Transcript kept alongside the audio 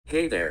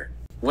Hey there.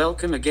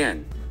 Welcome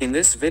again. In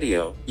this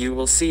video, you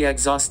will see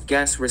exhaust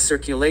gas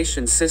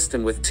recirculation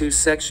system with two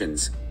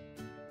sections.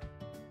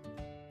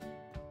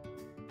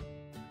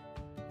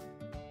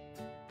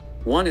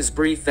 One is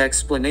brief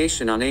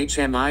explanation on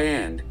HMI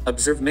and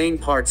observe main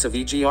parts of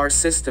EGR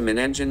system in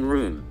engine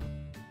room.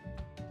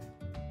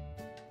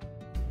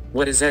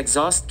 What is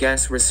exhaust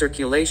gas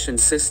recirculation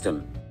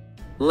system?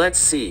 Let's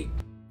see.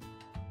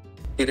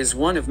 It is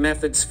one of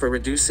methods for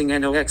reducing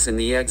NOx in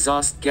the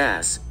exhaust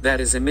gas that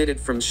is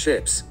emitted from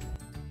ships.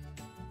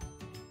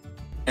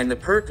 And the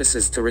purpose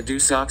is to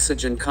reduce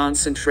oxygen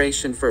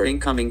concentration for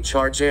incoming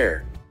charge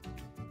air.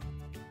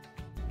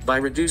 By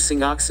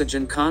reducing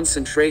oxygen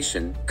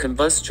concentration,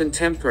 combustion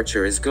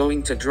temperature is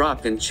going to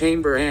drop in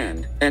chamber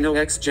and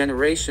NOx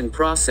generation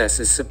process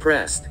is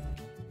suppressed.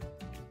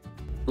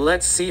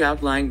 Let's see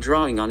outline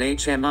drawing on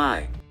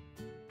HMI.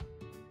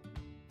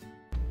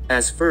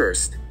 As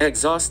first,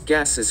 exhaust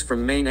gases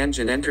from main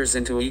engine enters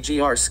into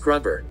EGR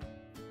scrubber.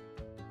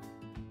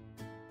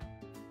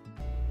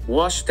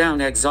 Wash down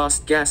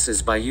exhaust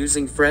gases by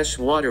using fresh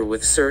water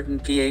with certain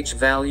pH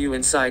value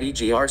inside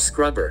EGR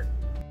scrubber.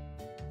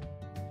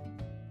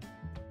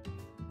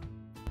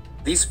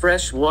 This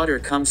fresh water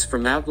comes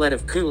from outlet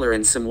of cooler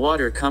and some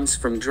water comes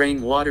from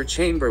drain water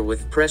chamber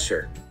with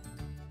pressure.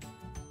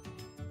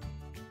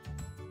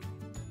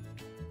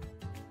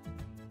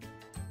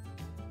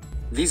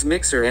 This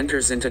mixer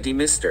enters into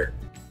demister.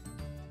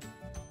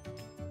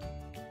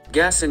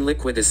 Gas and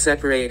liquid is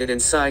separated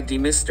inside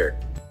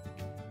demister.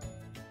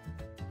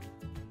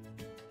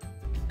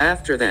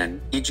 After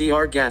then,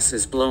 EGR gas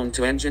is blown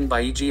to engine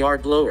by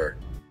EGR blower.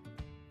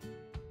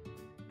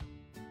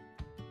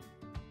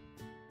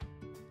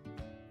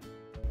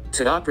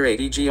 To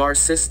operate EGR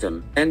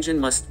system, engine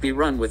must be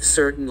run with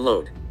certain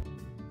load.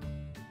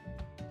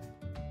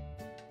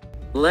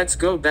 Let's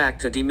go back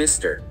to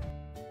demister.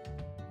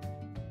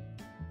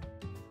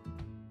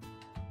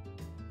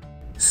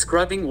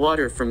 Scrubbing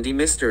water from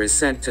demister is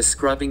sent to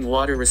scrubbing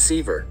water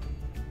receiver.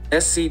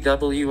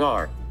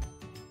 SCWR.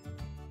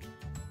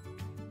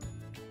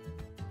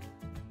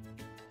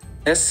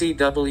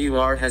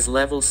 SCWR has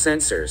level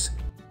sensors.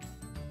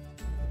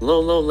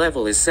 Low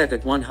level is set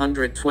at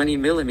 120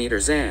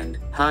 mm and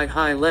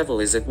high level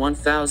is at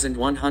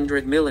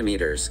 1100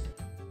 mm.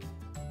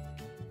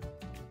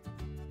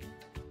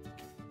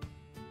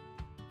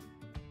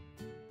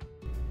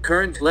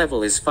 Current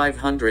level is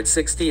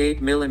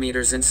 568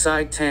 mm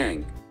inside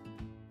tank.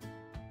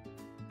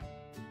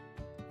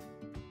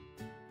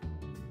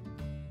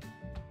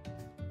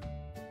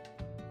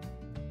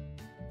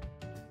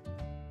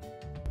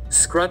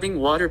 Scrubbing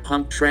water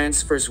pump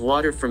transfers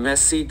water from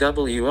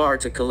SCWR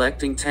to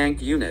collecting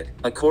tank unit,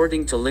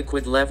 according to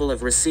liquid level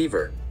of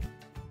receiver.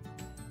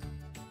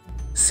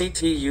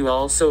 CTU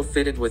also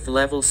fitted with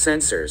level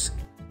sensors.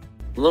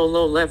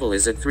 Low level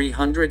is at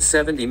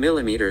 370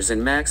 mm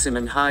and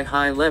maximum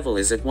high level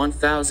is at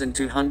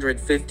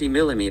 1250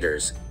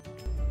 mm.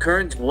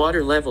 Current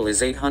water level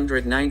is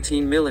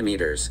 819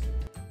 mm.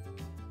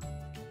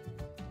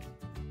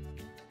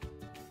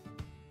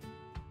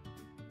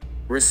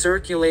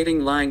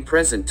 Recirculating line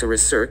present to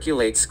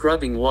recirculate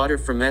scrubbing water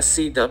from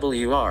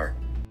SCWR.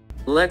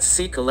 Let's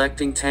see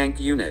collecting tank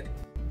unit.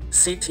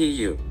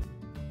 CTU.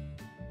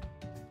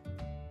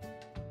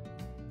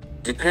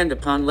 Depend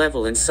upon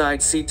level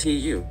inside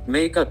CTU,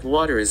 makeup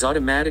water is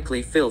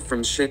automatically filled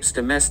from ship's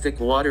domestic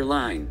water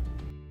line.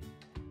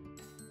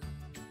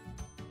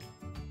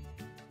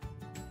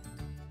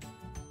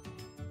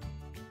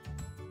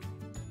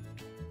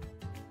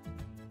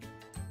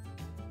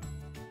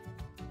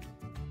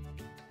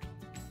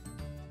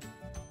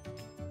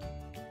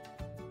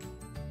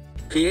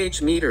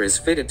 pH meter is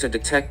fitted to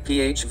detect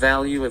pH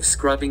value of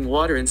scrubbing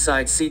water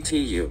inside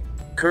CTU.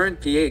 Current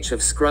pH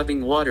of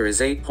scrubbing water is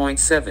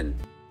 8.7.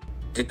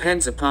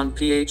 Depends upon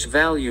pH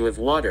value of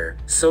water,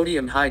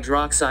 sodium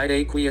hydroxide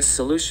aqueous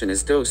solution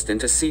is dosed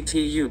into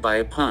CTU by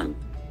a pump.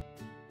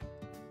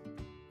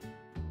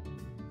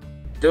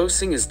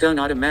 Dosing is done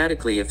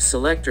automatically if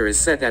selector is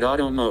set at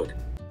auto mode.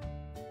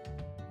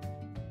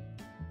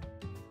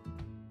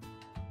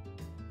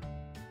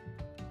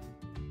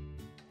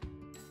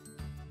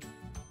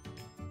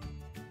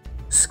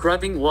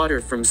 Scrubbing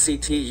water from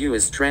CTU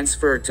is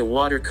transferred to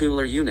water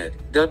cooler unit,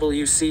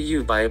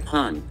 WCU by a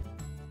pump.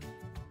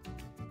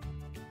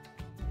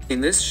 In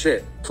this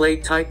ship,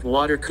 plate-type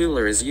water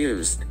cooler is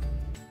used.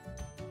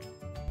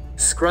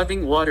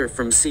 Scrubbing water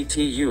from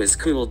CTU is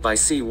cooled by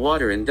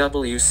seawater in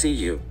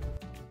WCU.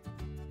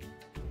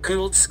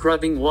 Cooled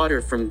scrubbing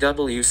water from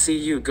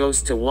WCU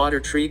goes to water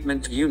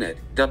treatment unit,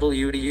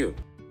 WTU.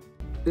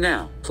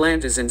 Now,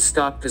 plant is in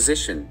stop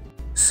position.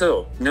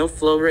 So, no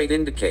flow rate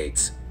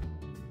indicates.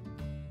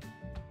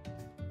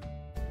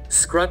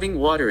 Scrubbing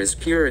water is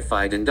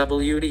purified in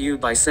WTU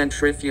by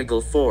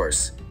centrifugal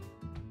force.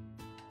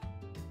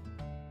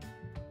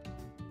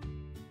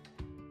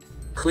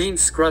 Clean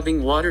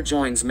scrubbing water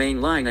joins main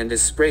line and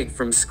is sprayed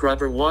from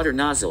scrubber water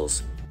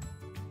nozzles.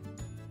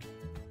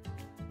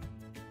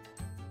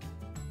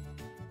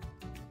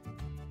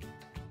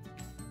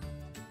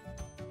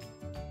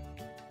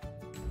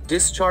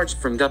 Discharge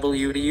from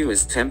WTU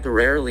is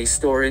temporarily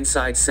stored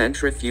inside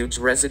centrifuge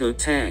residue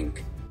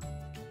tank.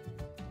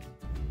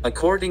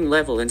 According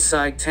level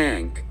inside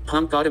tank,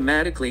 pump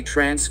automatically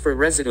transfer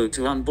residue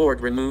to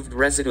onboard removed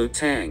residue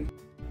tank.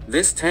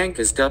 This tank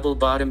is double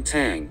bottom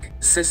tank.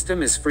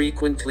 System is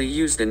frequently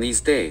used in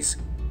these days.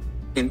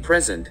 In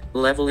present,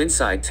 level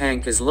inside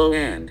tank is low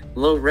and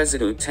low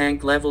residue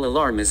tank level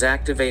alarm is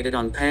activated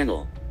on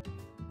panel.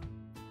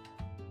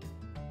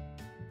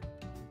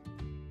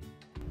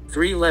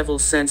 3 level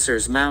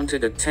sensors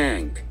mounted at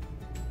tank.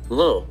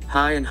 Low,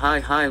 high and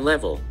high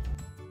level.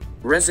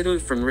 Residue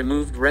from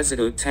removed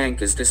residue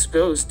tank is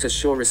disposed to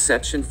shore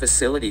reception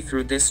facility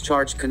through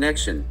discharge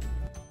connection.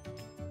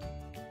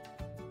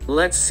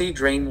 Let's see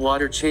drain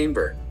water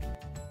chamber.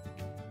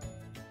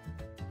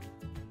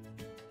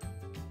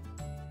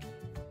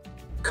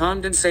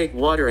 Condensate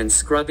water and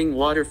scrubbing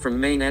water from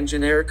main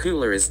engine air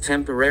cooler is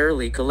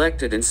temporarily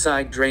collected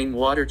inside drain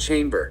water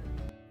chamber.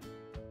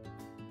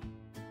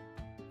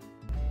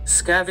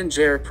 Scavenge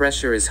air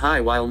pressure is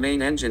high while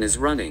main engine is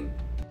running.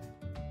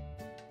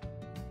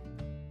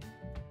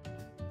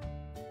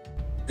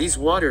 These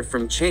water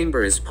from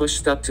chamber is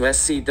pushed up to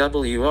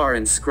SCWR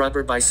and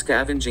scrubber by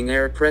scavenging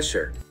air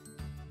pressure.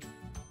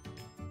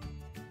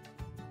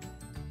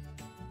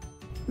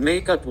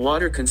 Makeup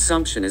water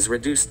consumption is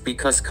reduced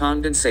because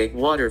condensate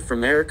water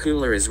from air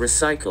cooler is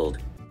recycled.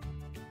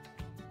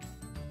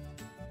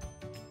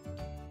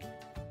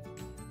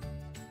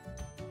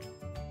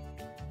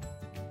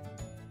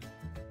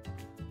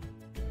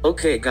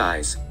 Okay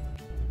guys.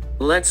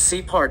 Let's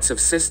see parts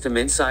of system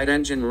inside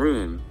engine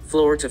room,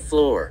 floor to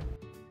floor.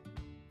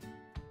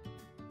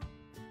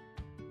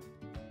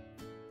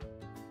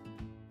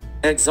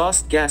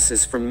 Exhaust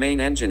gases from main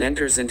engine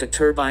enters into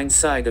turbine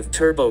side of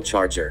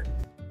turbocharger.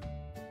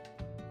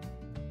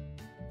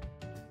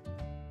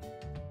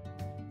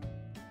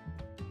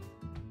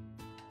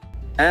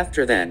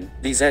 After then,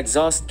 these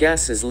exhaust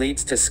gases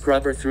leads to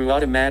scrubber through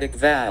automatic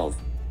valve.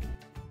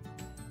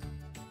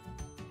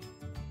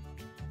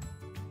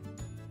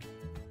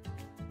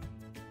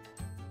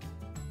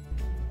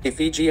 If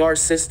EGR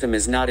system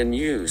is not in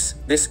use,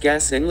 this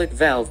gas inlet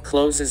valve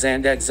closes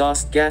and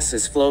exhaust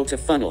gases flow to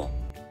funnel.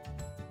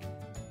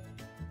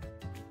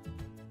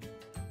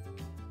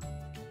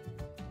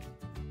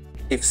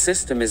 If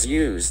system is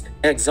used,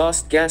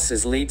 exhaust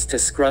gases leads to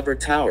scrubber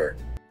tower.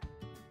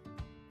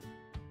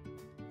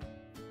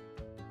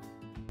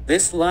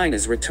 This line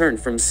is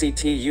returned from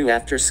CTU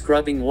after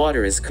scrubbing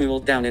water is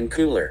cooled down in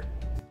cooler.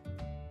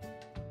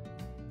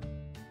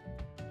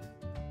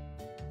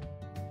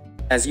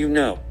 As you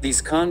know,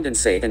 these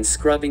condensate and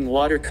scrubbing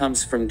water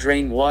comes from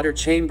drain water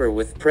chamber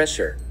with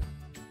pressure.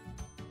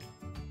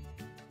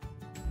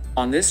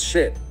 On this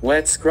ship,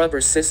 wet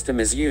scrubber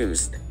system is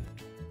used.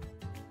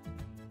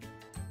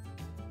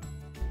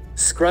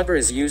 Scrubber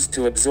is used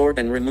to absorb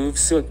and remove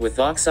soot with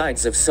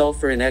oxides of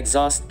sulfur in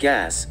exhaust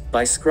gas,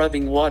 by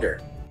scrubbing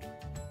water.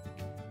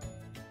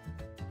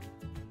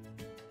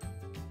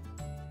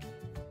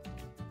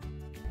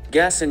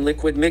 Gas and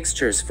liquid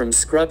mixtures from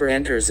scrubber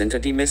enters into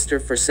demister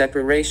for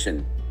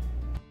separation.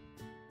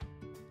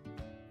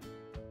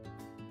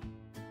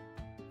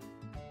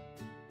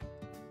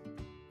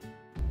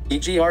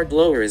 EGR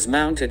blower is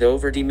mounted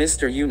over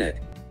demister unit.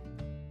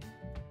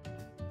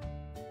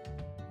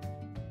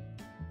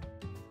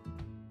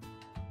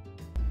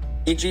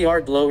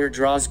 EGR blower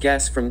draws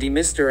gas from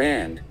demister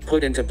and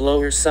put into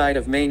blower side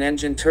of main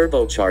engine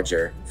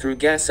turbocharger through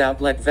gas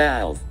outlet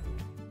valve.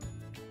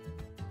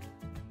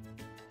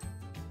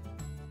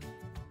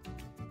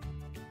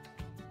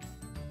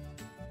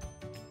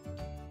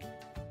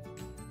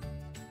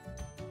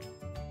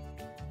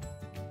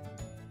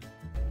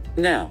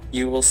 Now,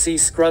 you will see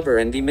scrubber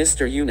and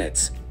demister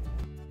units.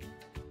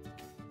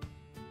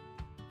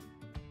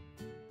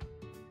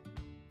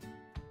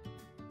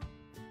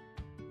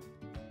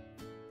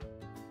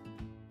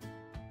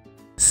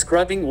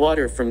 Scrubbing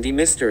water from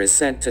demister is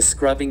sent to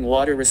scrubbing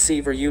water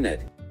receiver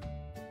unit.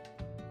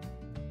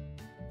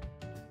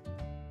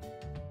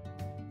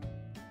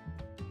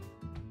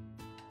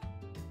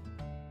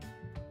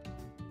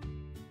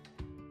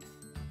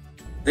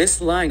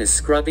 This line is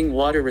scrubbing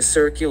water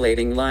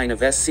recirculating line of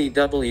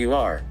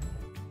SCWR.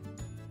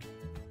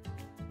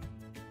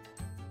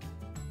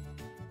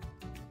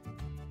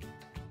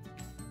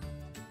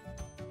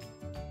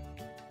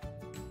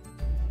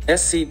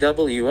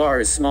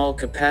 SCWR is small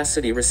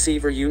capacity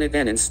receiver unit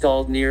and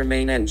installed near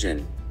main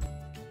engine.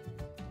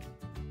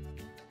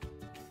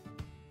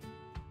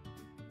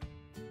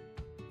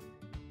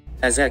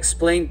 As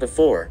explained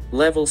before,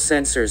 level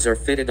sensors are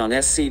fitted on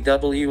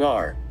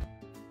SCWR.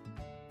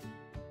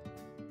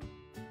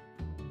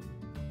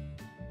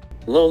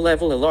 Low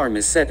level alarm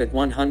is set at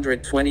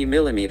 120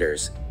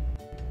 mm.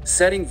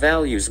 Setting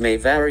values may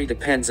vary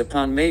depends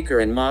upon maker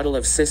and model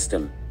of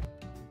system.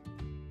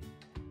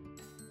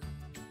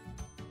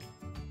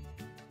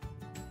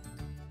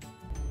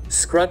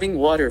 Scrubbing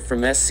water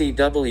from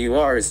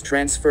SCWR is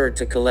transferred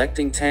to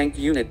collecting tank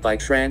unit by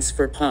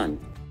transfer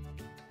pump.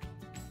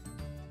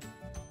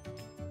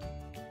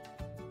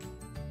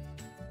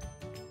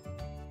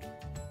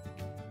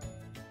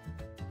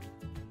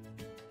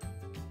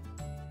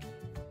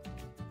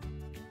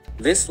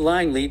 This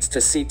line leads to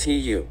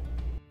CTU.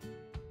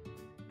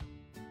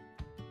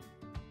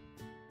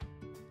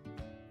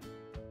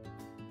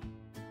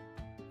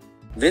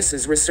 This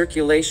is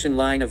recirculation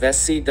line of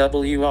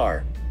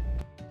SCWR.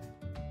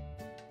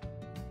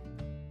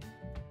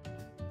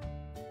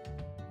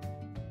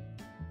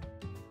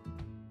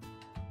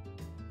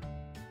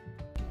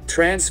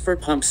 Transfer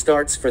pump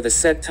starts for the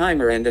set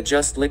timer and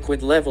adjust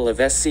liquid level of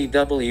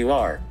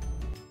SCWR.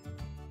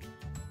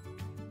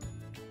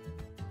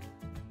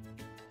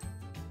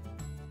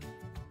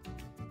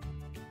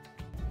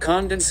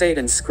 Condensate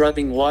and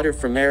scrubbing water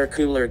from air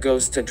cooler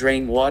goes to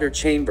drain water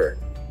chamber.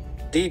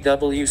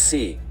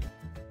 DWC.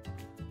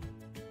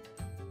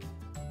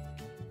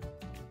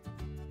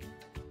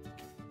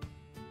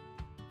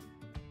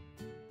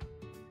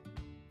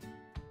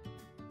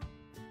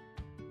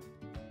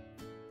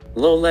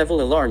 Low-level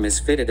alarm is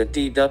fitted at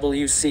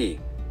DWC.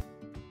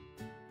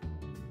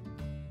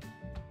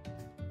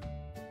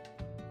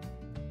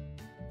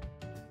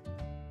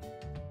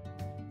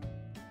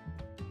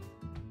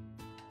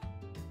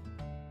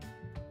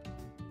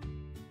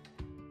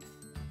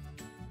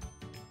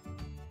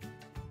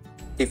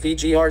 If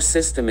EGR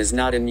system is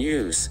not in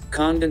use,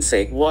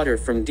 condensate water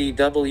from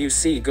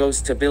DWC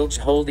goes to bilge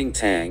holding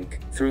tank,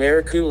 through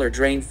air cooler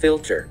drain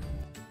filter.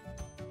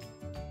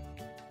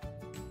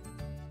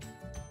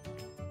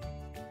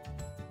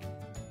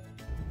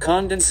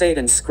 Condensate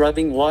and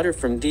scrubbing water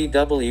from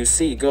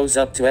DWC goes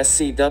up to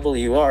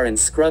SCWR and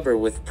scrubber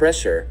with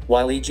pressure,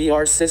 while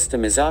EGR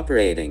system is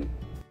operating.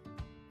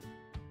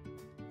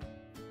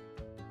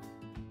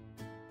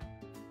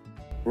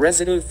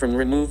 Residue from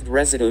removed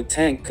residue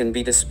tank can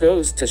be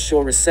disposed to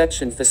shore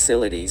reception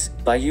facilities,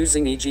 by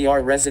using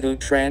EGR residue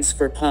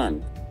transfer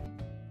pump.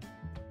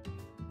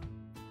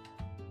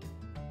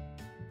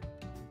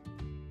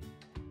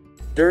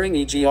 During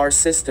EGR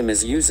system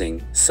is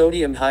using,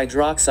 sodium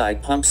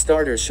hydroxide pump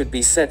starter should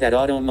be set at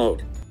auto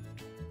mode.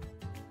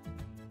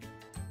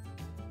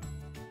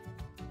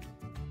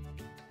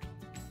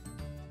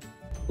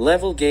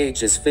 Level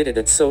gauge is fitted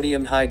at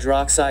sodium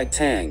hydroxide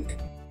tank.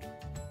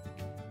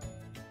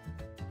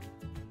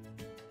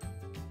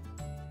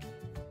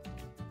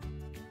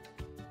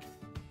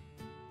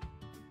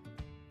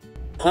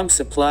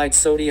 Pumps applied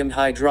sodium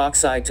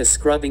hydroxide to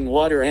scrubbing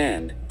water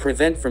and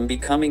prevent from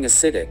becoming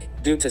acidic,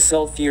 due to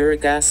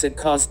sulfuric acid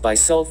caused by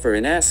sulfur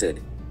in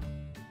acid.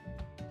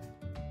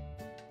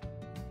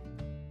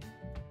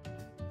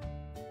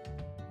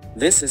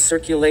 This is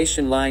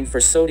circulation line for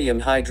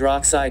sodium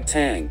hydroxide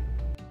tank.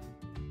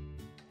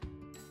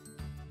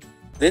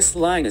 This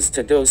line is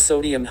to dose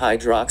sodium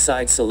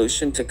hydroxide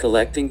solution to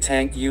collecting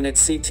tank unit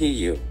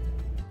CTU.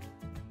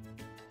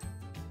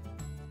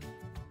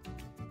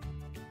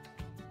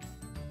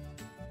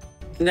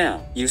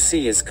 Now,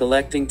 UC is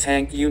collecting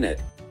tank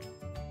unit.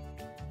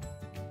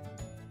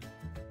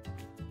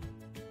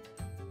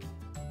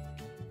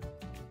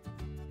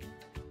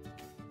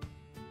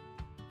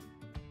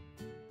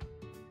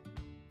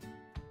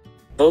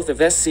 Both of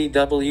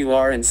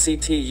SCWR and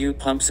CTU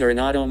pumps are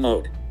in auto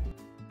mode.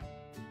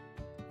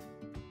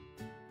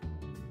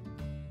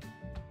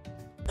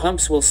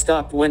 Pumps will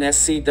stop when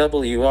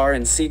SCWR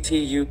and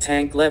CTU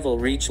tank level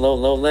reach low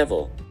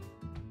level.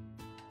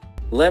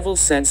 Level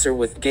sensor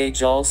with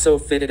gauge also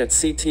fitted at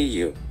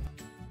CTU.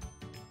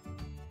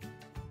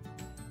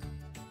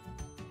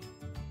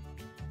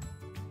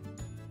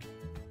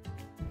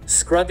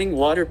 Scrubbing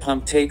water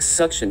pump takes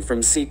suction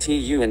from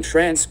CTU and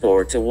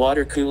transport to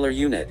water cooler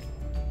unit.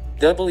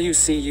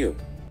 WCU.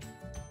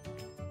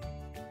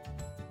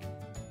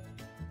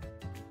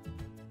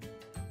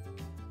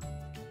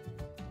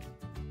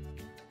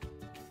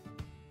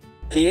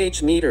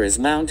 pH meter is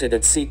mounted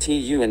at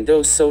CTU and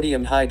dose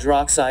sodium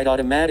hydroxide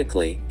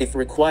automatically, if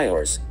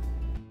requires.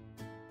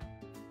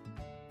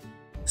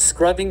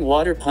 Scrubbing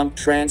water pump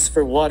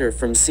transfer water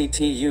from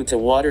CTU to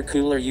water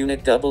cooler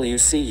unit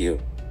WCU.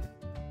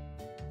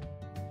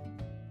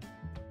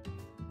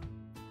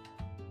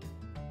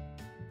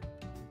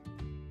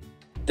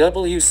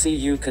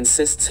 WCU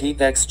consists heat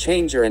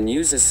exchanger and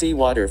uses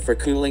seawater for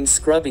cooling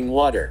scrubbing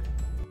water.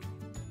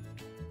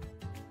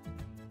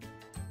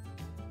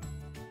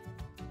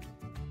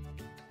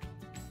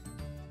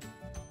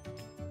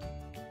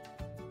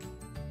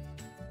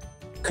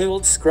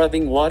 Cooled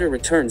scrubbing water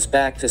returns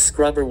back to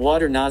scrubber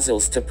water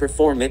nozzles to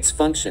perform its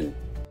function.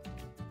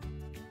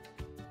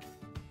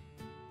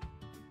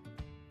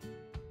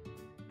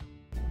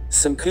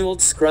 Some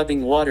cooled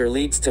scrubbing water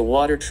leads to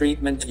water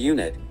treatment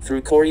unit,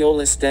 through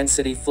Coriolis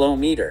density flow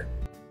meter.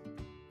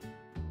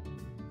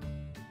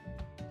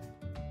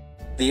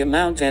 The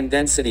amount and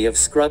density of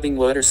scrubbing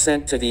water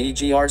sent to the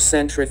EGR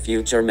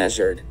centrifuge are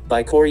measured,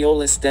 by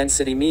Coriolis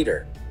density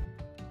meter.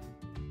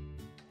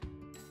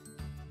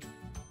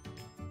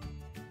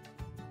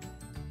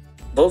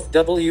 Both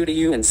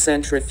WDU and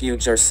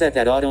centrifuge are set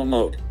at auto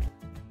mode.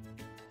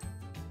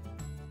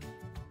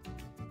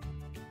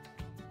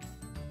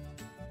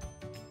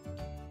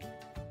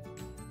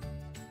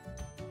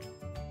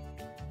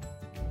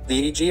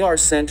 The EGR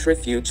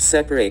centrifuge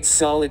separates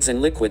solids and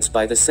liquids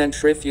by the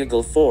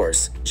centrifugal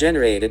force,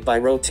 generated by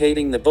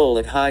rotating the bowl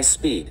at high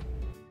speed.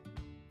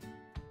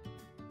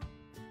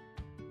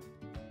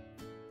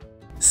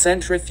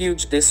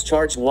 Centrifuge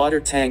discharge water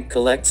tank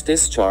collects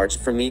discharge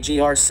from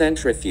EGR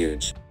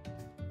centrifuge.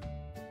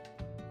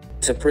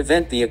 To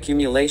prevent the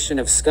accumulation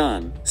of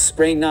scum,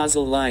 spray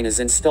nozzle line is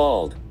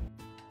installed.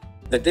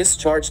 The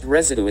discharged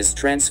residue is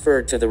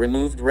transferred to the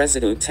removed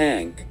residue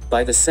tank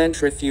by the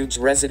centrifuge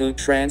residue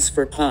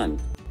transfer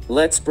pump.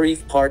 Let's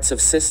brief parts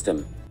of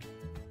system.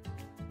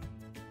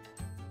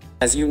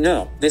 As you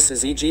know, this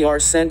is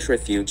EGR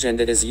centrifuge and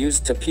it is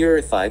used to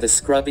purify the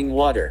scrubbing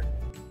water.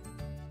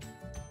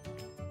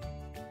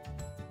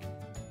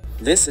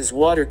 This is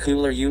water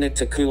cooler unit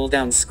to cool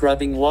down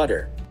scrubbing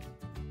water.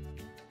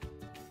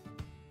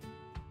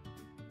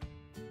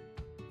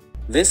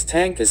 This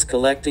tank is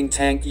collecting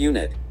tank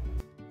unit.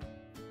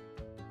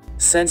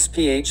 Sense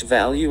pH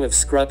value of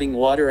scrubbing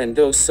water and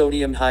dose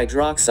sodium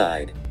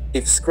hydroxide.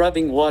 If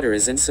scrubbing water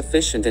is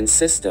insufficient in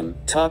system,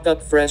 top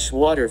up fresh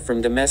water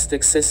from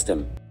domestic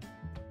system.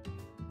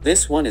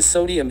 This one is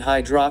sodium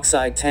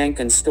hydroxide tank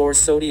and store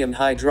sodium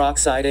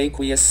hydroxide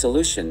aqueous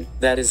solution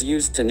that is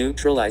used to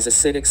neutralize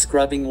acidic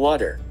scrubbing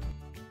water.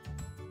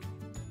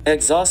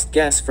 Exhaust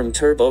gas from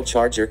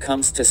turbocharger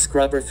comes to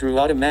scrubber through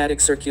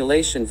automatic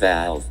circulation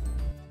valve.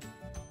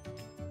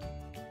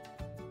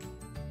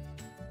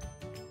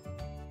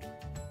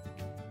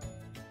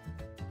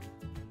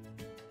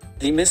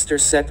 Demister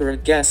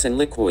separate gas and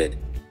liquid.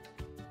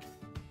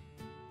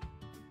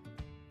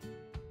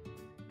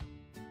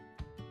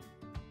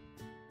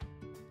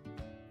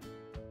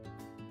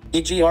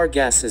 EGR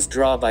gas is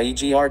drawn by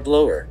EGR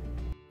blower.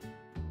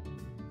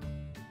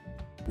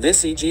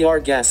 This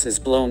EGR gas is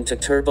blown to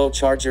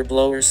turbocharger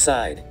blower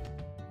side.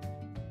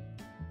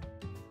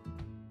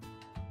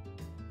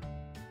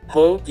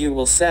 Hope you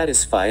will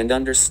satisfy and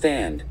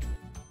understand.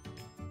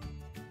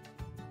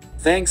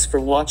 Thanks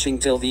for watching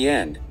till the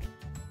end.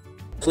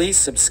 Please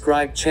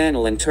subscribe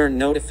channel and turn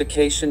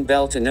notification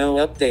bell to know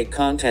update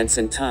contents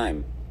in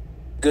time.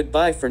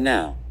 Goodbye for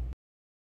now.